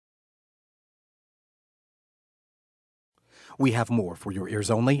We have more for your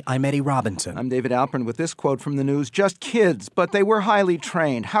ears only. I'm Eddie Robinson. I'm David Alpern with this quote from the news. Just kids, but they were highly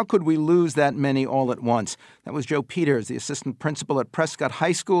trained. How could we lose that many all at once? That was Joe Peters, the assistant principal at Prescott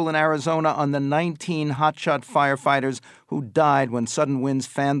High School in Arizona, on the 19 hotshot firefighters who died when sudden winds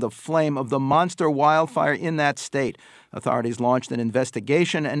fanned the flame of the monster wildfire in that state. Authorities launched an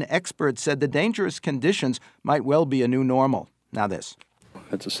investigation, and experts said the dangerous conditions might well be a new normal. Now this.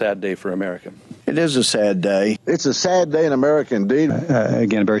 It's a sad day for America. It is a sad day. It's a sad day in America, indeed.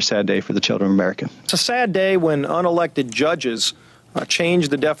 Again, a very sad day for the children of America. It's a sad day when unelected judges change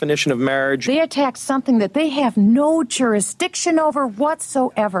the definition of marriage. They attack something that they have no jurisdiction over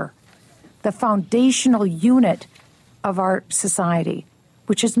whatsoever, the foundational unit of our society,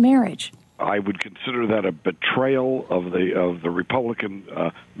 which is marriage. I would consider that a betrayal of the Republican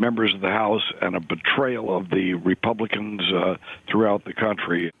members of the House and a betrayal of the Republicans throughout the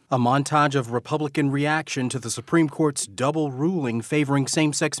country. A montage of Republican reaction to the Supreme Court's double ruling favoring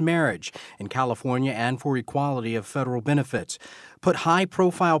same-sex marriage in California and for equality of federal benefits put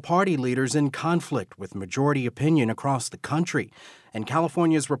high-profile party leaders in conflict with majority opinion across the country. And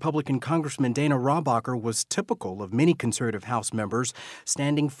California's Republican Congressman Dana Rohrabacher was typical of many conservative House members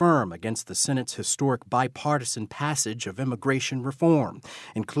standing firm against the Senate's historic bipartisan passage of immigration reform,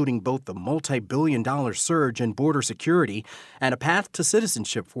 including both the multi-billion-dollar surge in border security and a path to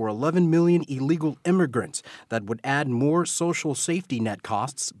citizenship for 11 million illegal immigrants that would add more social safety net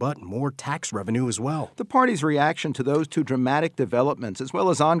costs, but more tax revenue as well. The party's reaction to those two dramatic developments, as well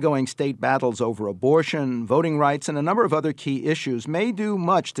as ongoing state battles over abortion, voting rights, and a number of other key issues, may do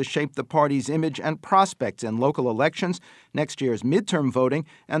much to shape the party's image and prospects in local elections, next year's midterm voting,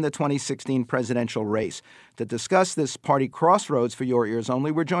 and the 2016 presidential race. To discuss this party crossroads for your ears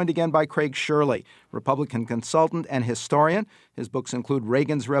only, we're joined again by Craig Shirley, Republican consultant and historian. His books include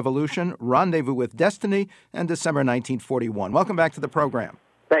Reagan's Revolution, Rendezvous with Destiny, and December 1941. Welcome back to the program.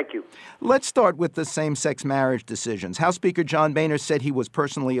 Thank you. Let's start with the same-sex marriage decisions. House Speaker John Boehner said he was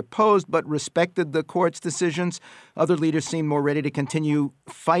personally opposed but respected the court's decisions. Other leaders seem more ready to continue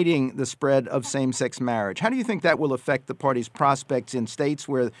fighting the spread of same-sex marriage. How do you think that will affect the party's prospects in states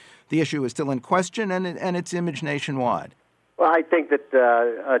where the issue is still in question and its image nationwide? Well, I think that,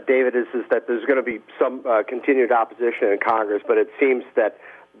 David, is that there's going to be some continued opposition in Congress, but it seems that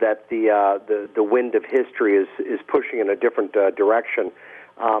the wind of history is pushing in a different direction.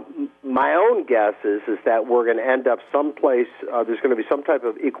 My own guess is that we're going to end up someplace. There's going to be some type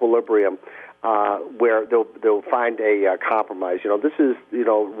of equilibrium where they'll find a compromise. This is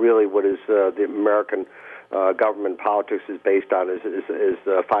really what is the American government politics is based on is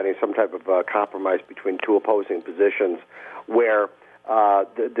finding some type of compromise between two opposing positions, where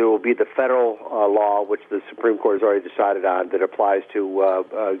there will be the federal law, which the Supreme Court has already decided on, that applies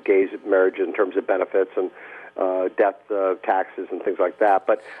to gay marriage in terms of benefits and death taxes and things like that.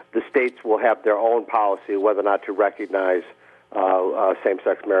 But the states will have their own policy whether or not to recognize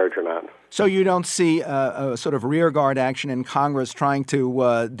same-sex marriage or not. So you don't see a sort of rearguard action in Congress trying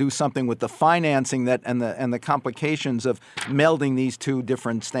to do something with the financing and the complications of melding these two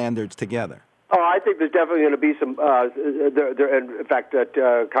different standards together? Oh, I think there's definitely going to be some. In fact,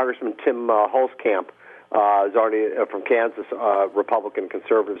 Congressman Tim Holzkamp is already from Kansas, Republican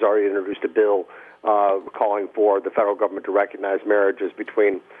conservatives, already introduced a bill calling for the federal government to recognize marriages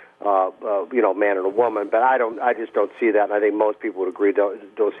between man and a woman. But I just don't see that, and I think most people would agree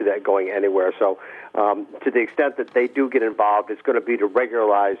don't see that going anywhere. So, to the extent that they do get involved, it's going to be to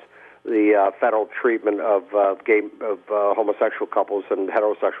regularize the federal treatment of homosexual couples and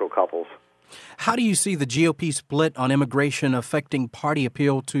heterosexual couples. How do you see the GOP split on immigration affecting party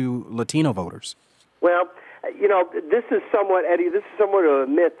appeal to Latino voters? Well, this is somewhat, Eddie, this is somewhat of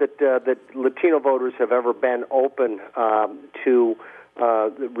a myth that Latino voters have ever been open to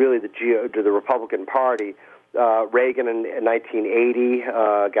the Republican Party. Reagan in 1980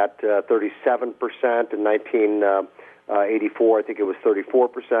 got 37%. In 1984, I think it was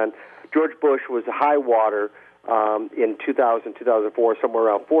 34%. George Bush was a high water in 2000, 2004, somewhere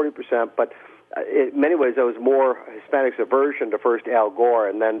around 40%. But in many ways, there was more Hispanics' aversion to first Al Gore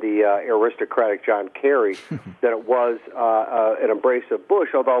and then the aristocratic John Kerry than it was an embrace of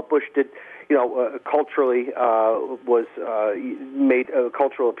Bush. Although Bush did, culturally made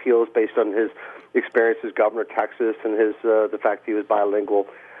cultural appeals based on his experience as governor of Texas and his the fact that he was bilingual.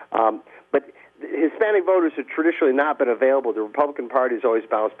 But Hispanic voters have traditionally not been available. The Republican Party has always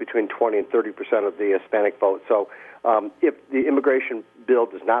bounced between 20 and 30% of the Hispanic vote. So if the immigration bill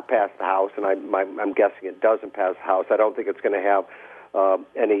does not pass the House, and I'm guessing it doesn't pass the House, I don't think it's going to have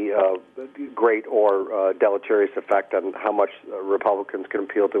any great or deleterious effect on how much Republicans can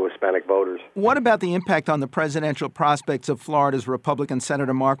appeal to Hispanic voters. What about the impact on the presidential prospects of Florida's Republican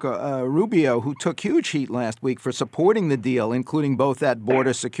Senator Marco Rubio, who took huge heat last week for supporting the deal, including both that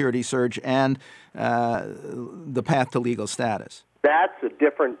border security surge and the path to legal status? That's a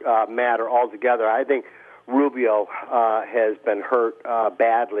different matter altogether. I think Rubio has been hurt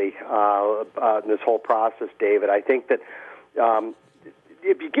badly in this whole process, David. I think that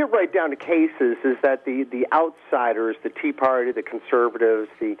if you get right down to cases, is that the outsiders, the Tea Party, the conservatives,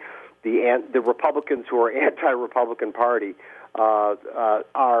 the Republicans who are anti-Republican Party are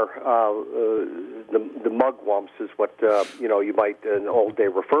the mugwumps, is what you might in the old day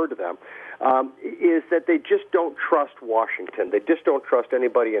refer to them. Is that they just don't trust Washington. They just don't trust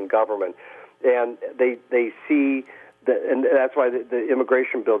anybody in government, and they see. And that's why the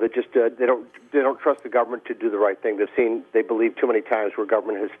immigration bill, they don't trust the government to do the right thing. They believe too many times where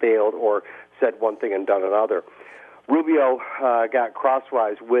government has failed or said one thing and done another. Rubio got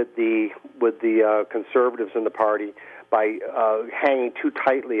crosswise with the conservatives in the party by hanging too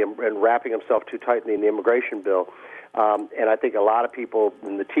tightly and wrapping himself too tightly in the immigration bill. And I think a lot of people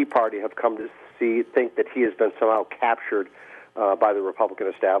in the Tea Party have come to think that he has been somehow captured by the Republican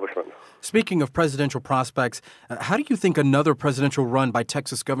establishment. Speaking of presidential prospects, how do you think another presidential run by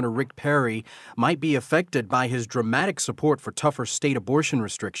Texas Governor Rick Perry might be affected by his dramatic support for tougher state abortion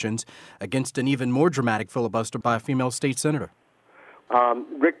restrictions against an even more dramatic filibuster by a female state senator?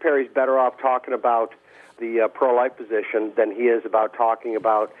 Rick Perry's better off talking about the pro-life position than he is about talking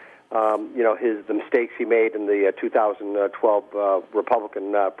about the mistakes he made in the 2012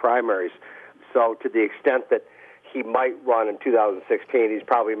 Republican primaries. So to the extent that he might run in 2016, he's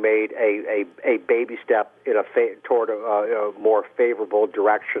probably made a baby step in toward a more favorable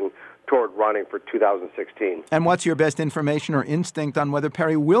direction toward running for 2016. And what's your best information or instinct on whether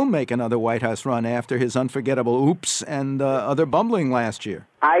Perry will make another White House run after his unforgettable oops and other bumbling last year?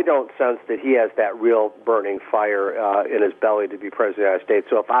 I don't sense that he has that real burning fire in his belly to be president of the United States.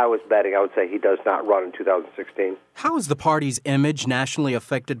 So if I was betting, I would say he does not run in 2016. How is the party's image nationally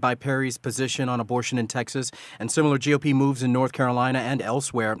affected by Perry's position on abortion in Texas and similar GOP moves in North Carolina and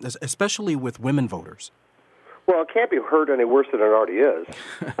elsewhere, especially with women voters? Well, it can't be hurt any worse than it already is.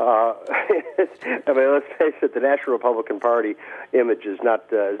 I mean, let's face it, the National Republican Party image is not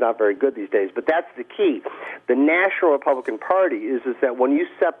very good these days. But that's the key. The National Republican Party is that when you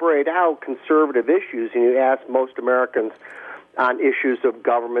separate out conservative issues and you ask most Americans on issues of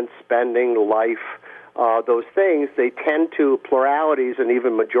government spending, life, those things, they tend to, pluralities and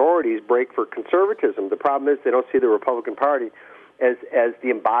even majorities, break for conservatism. The problem is they don't see the Republican Party as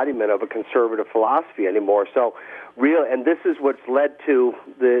the embodiment of a conservative philosophy anymore. So, and this is what's led to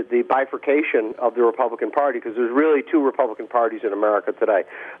the bifurcation of the Republican Party, because there's really two Republican parties in America today.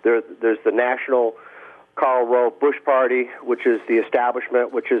 There's the National Karl Rove Bush Party, which is the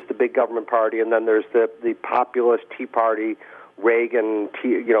establishment, which is the big government party, and then there's the populist Tea Party, Reagan,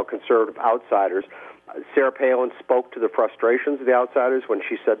 conservative outsiders. Sarah Palin spoke to the frustrations of the outsiders when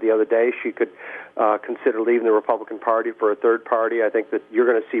she said the other day she could consider leaving the Republican Party for a third party. I think that you're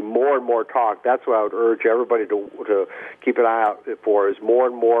going to see more and more talk. That's what I would urge everybody to keep an eye out for, is more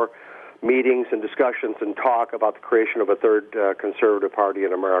and more meetings and discussions and talk about the creation of a third conservative party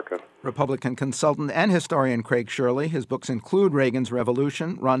in America. Republican consultant and historian Craig Shirley. His books include Reagan's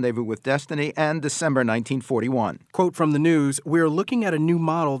Revolution, Rendezvous with Destiny, and December 1941. Quote from the news, "We're looking at a new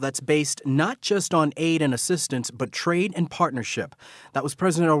model that's based not just on aid and assistance, but trade and partnership." That was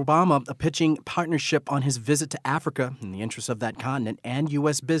President Obama pitching partnership on his visit to Africa in the interests of that continent and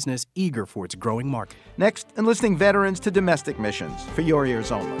U.S. business eager for its growing market. Next, enlisting veterans to domestic missions for your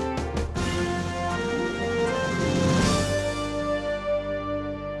ears only.